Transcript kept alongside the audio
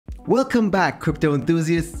Welcome back, crypto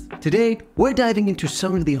enthusiasts. Today, we're diving into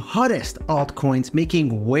some of the hottest altcoins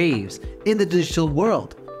making waves in the digital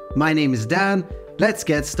world. My name is Dan. Let's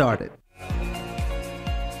get started.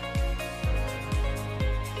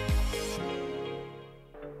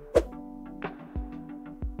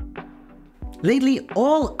 Lately,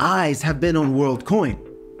 all eyes have been on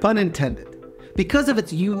Worldcoin, pun intended, because of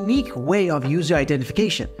its unique way of user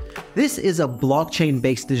identification. This is a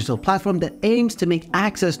blockchain-based digital platform that aims to make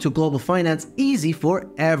access to global finance easy for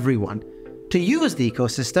everyone. To use the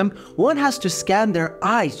ecosystem, one has to scan their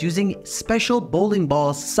eyes using special bowling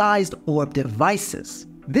ball-sized orb devices.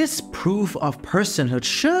 This proof of personhood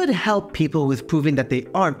should help people with proving that they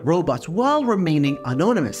aren't robots while remaining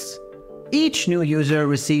anonymous. Each new user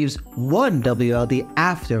receives one WLD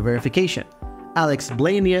after verification. Alex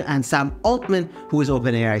Blania and Sam Altman, who is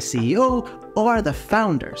OpenAI CEO, are the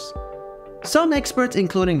founders. Some experts,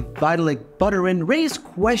 including Vitalik Buterin, raise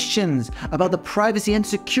questions about the privacy and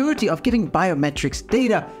security of giving biometrics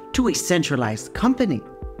data to a centralized company.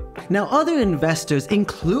 Now, other investors,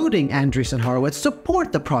 including Andreessen Horowitz,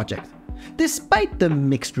 support the project. Despite the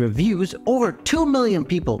mixed reviews, over 2 million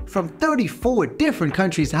people from 34 different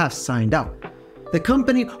countries have signed up. The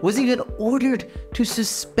company was even ordered to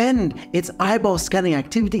suspend its eyeball scanning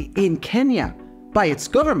activity in Kenya by its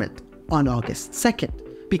government on August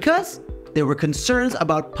 2nd because there were concerns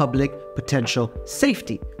about public potential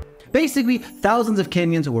safety. Basically, thousands of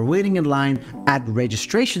Kenyans were waiting in line at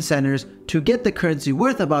registration centers to get the currency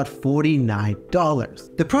worth about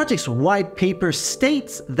 $49. The project's white paper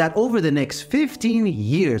states that over the next 15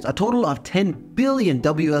 years, a total of 10 billion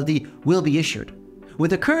WLD will be issued.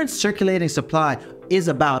 With the current circulating supply is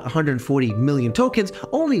about 140 million tokens,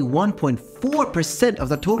 only 1.4% of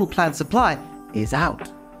the total planned supply is out.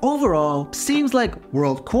 Overall, seems like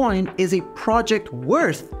Worldcoin is a project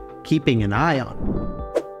worth keeping an eye on.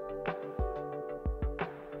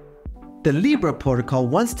 The Lybra protocol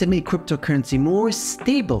wants to make cryptocurrency more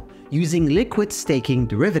stable using liquid staking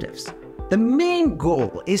derivatives. The main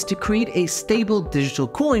goal is to create a stable digital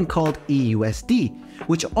coin called EUSD,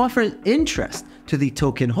 which offers interest to the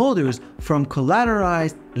token holders from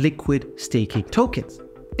collateralized liquid staking tokens.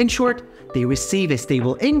 In short, they receive a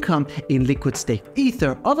stable income in liquid staked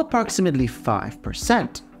Ether of approximately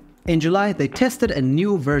 5%. In July, they tested a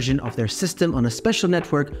new version of their system on a special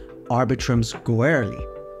network, Arbitrum's Goerli.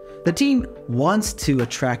 The team wants to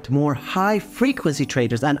attract more high-frequency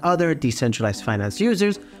traders and other decentralized finance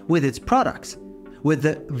users with its products. With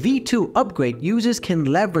the V2 upgrade, users can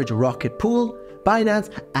leverage Rocket Pool, Binance,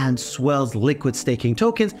 and Swell's liquid staking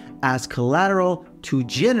tokens as collateral to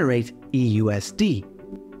generate EUSD.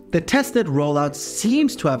 The tested rollout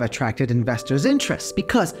seems to have attracted investors' interest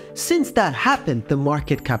because since that happened, the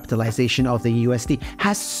market capitalization of the USD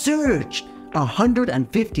has surged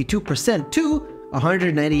 152% to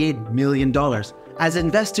 $198 million as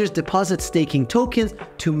investors deposit staking tokens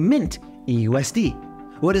to mint EUSD.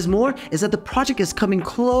 What is more is that the project is coming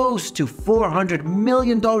close to $400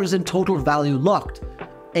 million in total value locked,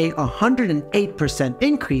 a 108%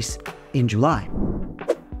 increase in July.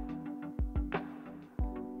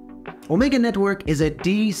 Omega Network is a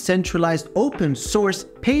decentralized open source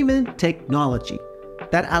payment technology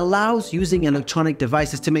that allows using electronic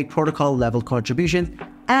devices to make protocol level contributions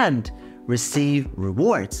and receive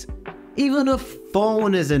rewards. Even a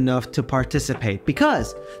phone is enough to participate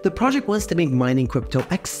because the project wants to make mining crypto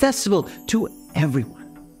accessible to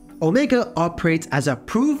everyone. Omega operates as a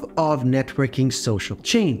proof of networking social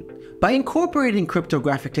chain. By incorporating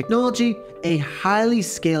cryptographic technology, a highly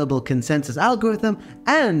scalable consensus algorithm,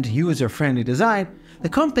 and user-friendly design, the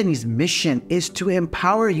company's mission is to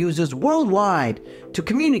empower users worldwide to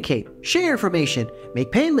communicate, share information,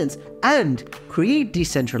 make payments, and create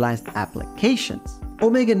decentralized applications.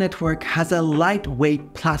 Omega Network has a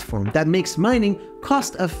lightweight platform that makes mining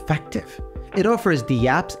cost-effective. It offers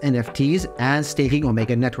dApps, NFTs, and staking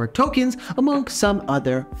Omega Network tokens, among some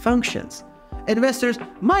other functions. Investors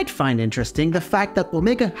might find interesting the fact that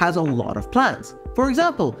Omega has a lot of plans. For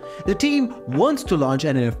example, the team wants to launch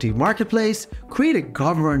an NFT marketplace, create a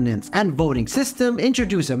governance and voting system,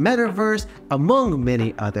 introduce a metaverse, among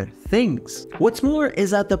many other things. What's more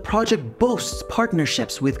is that the project boasts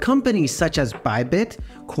partnerships with companies such as Bybit,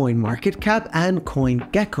 CoinMarketCap, and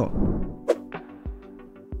CoinGecko.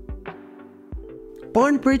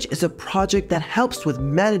 BarnBridge is a project that helps with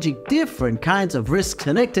managing different kinds of risks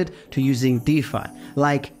connected to using DeFi,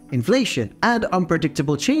 like inflation and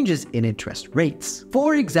unpredictable changes in interest rates.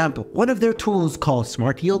 For example, one of their tools called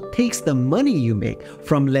Smart Yield takes the money you make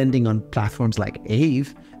from lending on platforms like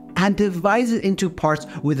Aave and divides it into parts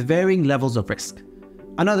with varying levels of risk.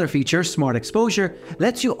 Another feature, Smart Exposure,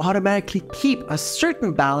 lets you automatically keep a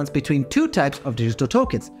certain balance between two types of digital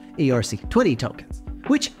tokens, ERC20 tokens,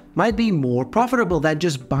 which might be more profitable than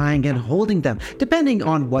just buying and holding them, depending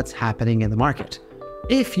on what's happening in the market.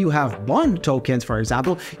 If you have bond tokens, for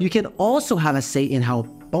example, you can also have a say in how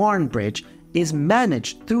BarnBridge is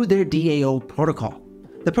managed through their DAO protocol.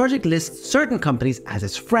 The project lists certain companies as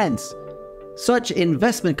its friends. Such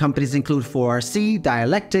investment companies include 4RC,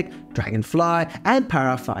 Dialectic, Dragonfly, and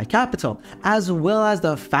Parafy Capital, as well as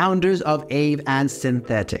the founders of Aave and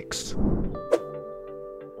Synthetics.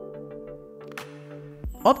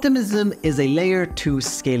 Optimism is a layer 2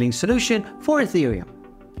 scaling solution for Ethereum.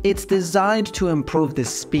 It's designed to improve the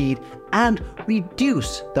speed and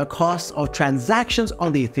reduce the cost of transactions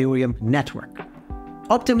on the Ethereum network.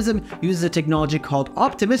 Optimism uses a technology called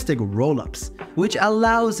optimistic rollups, which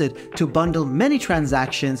allows it to bundle many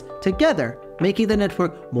transactions together, making the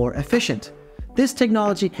network more efficient. This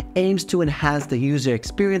technology aims to enhance the user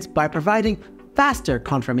experience by providing faster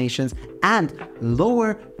confirmations and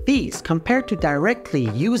lower fees compared to directly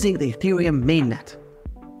using the Ethereum mainnet.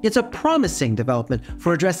 It's a promising development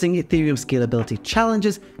for addressing Ethereum scalability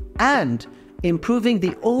challenges and improving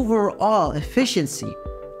the overall efficiency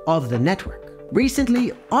of the network.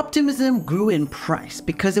 Recently, Optimism grew in price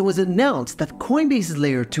because it was announced that Coinbase's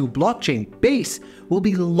Layer 2 blockchain, Base, will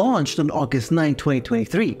be launched on August 9,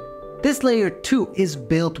 2023. This Layer 2 is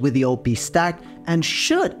built with the OP stack and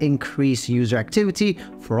should increase user activity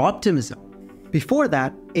for Optimism. Before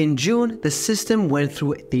that, in June, the system went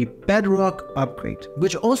through the Bedrock upgrade,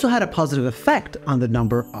 which also had a positive effect on the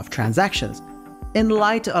number of transactions. In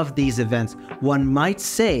light of these events, one might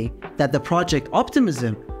say that the project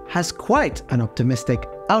Optimism has quite an optimistic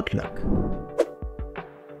outlook.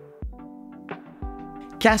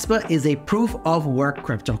 Kaspa is a proof-of-work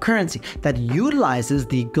cryptocurrency that utilizes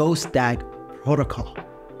the GhostDAG protocol.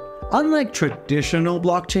 Unlike traditional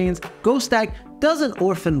blockchains, GhostDAG doesn't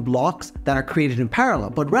orphan blocks that are created in parallel,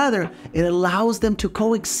 but rather it allows them to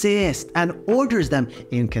coexist and orders them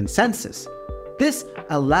in consensus. This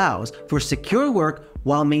allows for secure work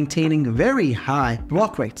while maintaining very high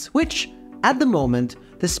block rates, which, at the moment,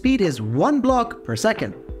 the speed is 1 block per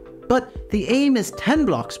second. But the aim is 10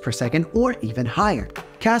 blocks per second or even higher.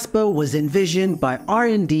 Kaspa was envisioned by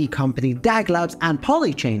R&D company DAG Labs and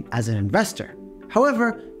Polychain as an investor.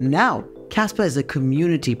 However, now Kaspa is a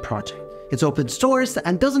community project. It's open source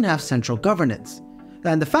and doesn't have central governance.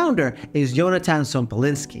 And the founder is Jonathan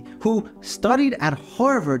Sompolinski, who studied at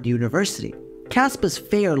Harvard University. Kaspa's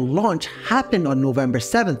fair launch happened on November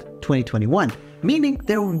 7th, 2021, meaning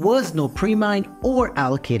there was no pre-mined or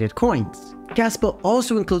allocated coins. Kaspa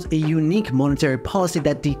also includes a unique monetary policy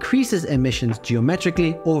that decreases emissions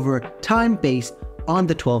geometrically over time based on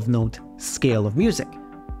the 12-note scale of music.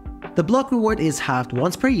 The block reward is halved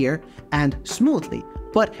once per year and smoothly,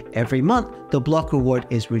 but every month the block reward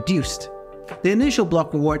is reduced. The initial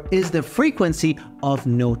block reward is the frequency of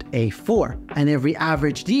note A4, and every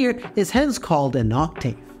averaged year is hence called an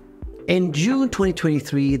octave. In June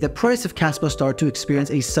 2023, the price of Kaspa started to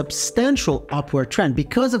experience a substantial upward trend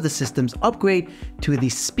because of the system's upgrade to the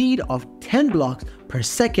speed of 10 blocks per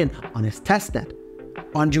second on its testnet.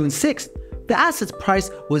 On June 6th, the asset's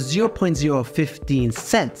price was 0.015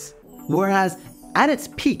 cents, whereas at its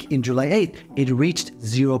peak in July 8th, it reached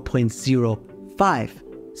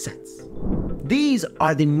 0.05 cents. These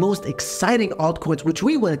are the most exciting altcoins which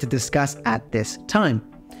we wanted to discuss at this time.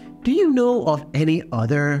 Do you know of any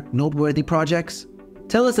other noteworthy projects?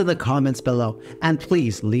 Tell us in the comments below, and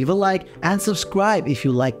please leave a like and subscribe if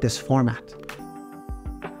you like this format.